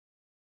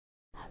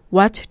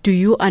What do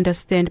you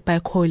understand by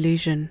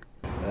coalition?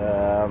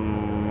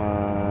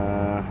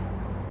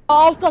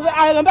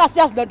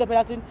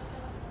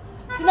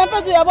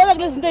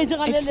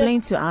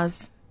 Explain to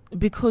us,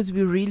 because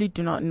we really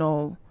do not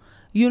know.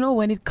 You know,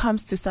 when it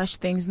comes to such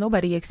things,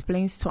 nobody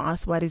explains to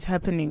us what is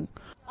happening.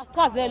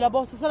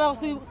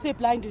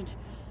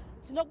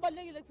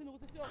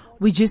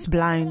 We're just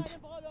blind.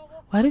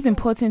 What is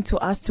important to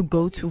us to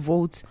go to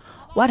vote?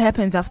 What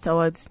happens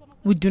afterwards?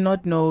 We do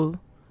not know.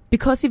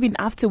 Because even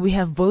after we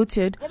have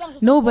voted,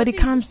 nobody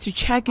comes to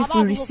check if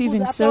we're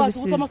receiving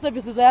services.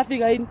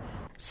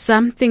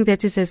 Some think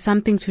that it has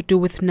something to do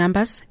with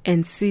numbers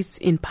and seats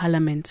in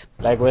parliament.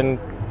 Like when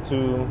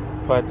two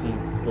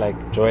parties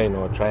join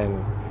or try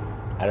and,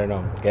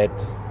 get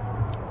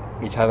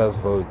each other's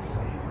votes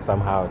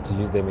somehow to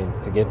use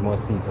them to get more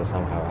seats or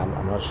somehow.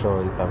 I'm not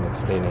sure if I'm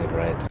explaining it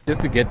right.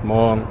 Just to get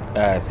more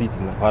seats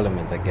in the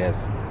parliament, I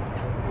guess.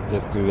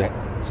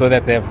 So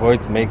that their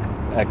votes make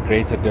a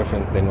greater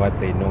difference than what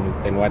they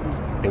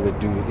would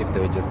do if they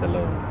were just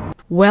alone.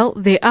 Well,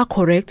 they are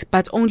correct,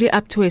 but only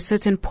up to a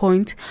certain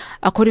point,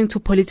 according to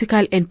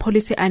political and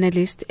policy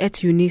analyst at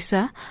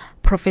UNISA,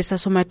 Professor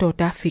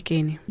Somadoda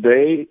Fikeni.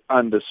 They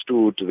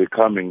understood the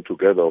coming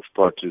together of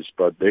parties,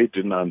 but they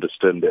didn't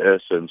understand the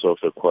essence of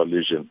a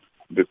coalition.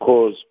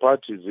 Because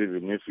parties,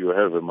 even if you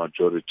have a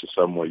majority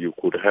somewhere, you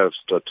could have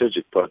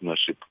strategic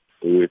partnership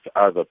with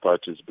other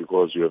parties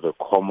because you have a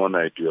common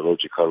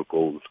ideological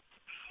goal.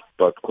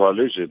 But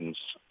coalitions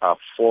are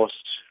forced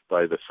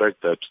by the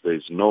fact that there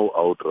is no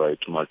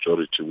outright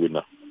majority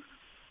winner.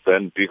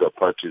 Then bigger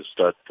parties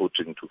start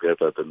putting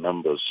together the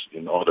numbers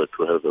in order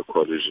to have a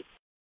coalition.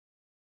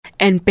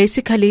 And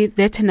basically,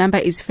 that number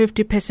is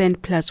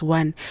 50% plus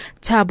 1.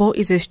 Thabo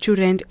is a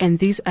student, and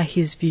these are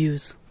his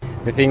views.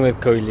 The thing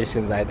with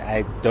coalitions,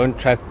 I don't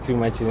trust too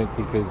much in it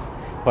because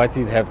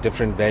parties have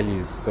different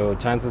values. So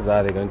chances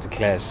are they're going to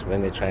clash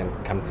when they try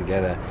and come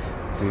together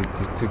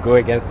to go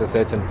against a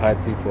certain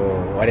party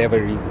for whatever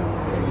reason.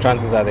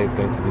 Chances are there's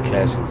going to be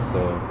clashes,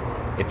 so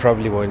it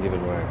probably won't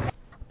even work.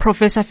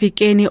 Professor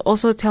Fikeni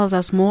also tells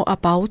us more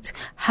about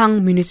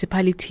hung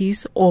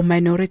municipalities or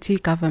minority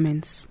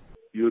governments.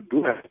 You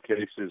do have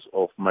cases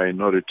of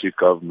minority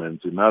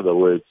governments. In other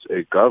words,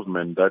 a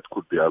government that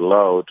could be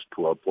allowed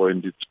to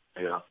appoint its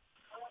mayor,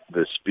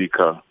 the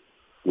speaker,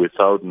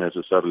 without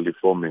necessarily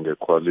forming a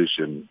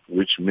coalition,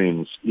 which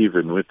means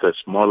even with a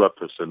smaller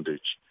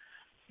percentage,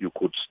 you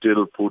could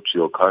still put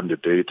your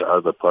candidate,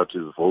 other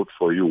parties vote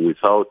for you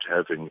without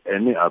having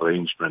any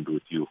arrangement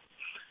with you.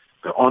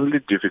 The only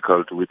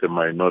difficulty with a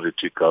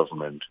minority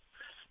government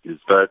is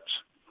that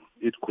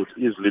it could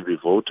easily be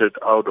voted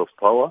out of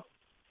power.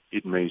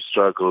 It may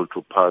struggle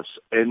to pass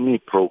any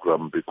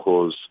program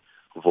because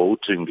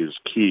voting is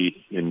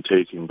key in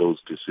taking those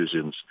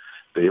decisions.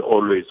 They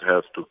always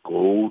have to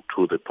go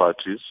to the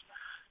parties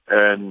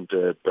and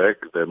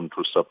beg them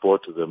to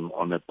support them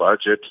on a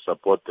budget,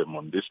 support them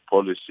on this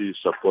policy,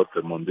 support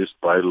them on this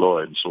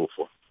bylaw, and so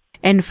forth.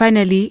 And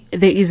finally,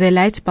 there is a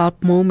light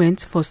bulb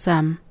moment for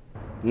some.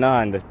 Now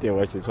I understand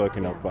what you're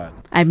talking about.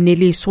 I'm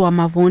Nelly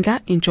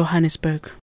Swamavonda in Johannesburg.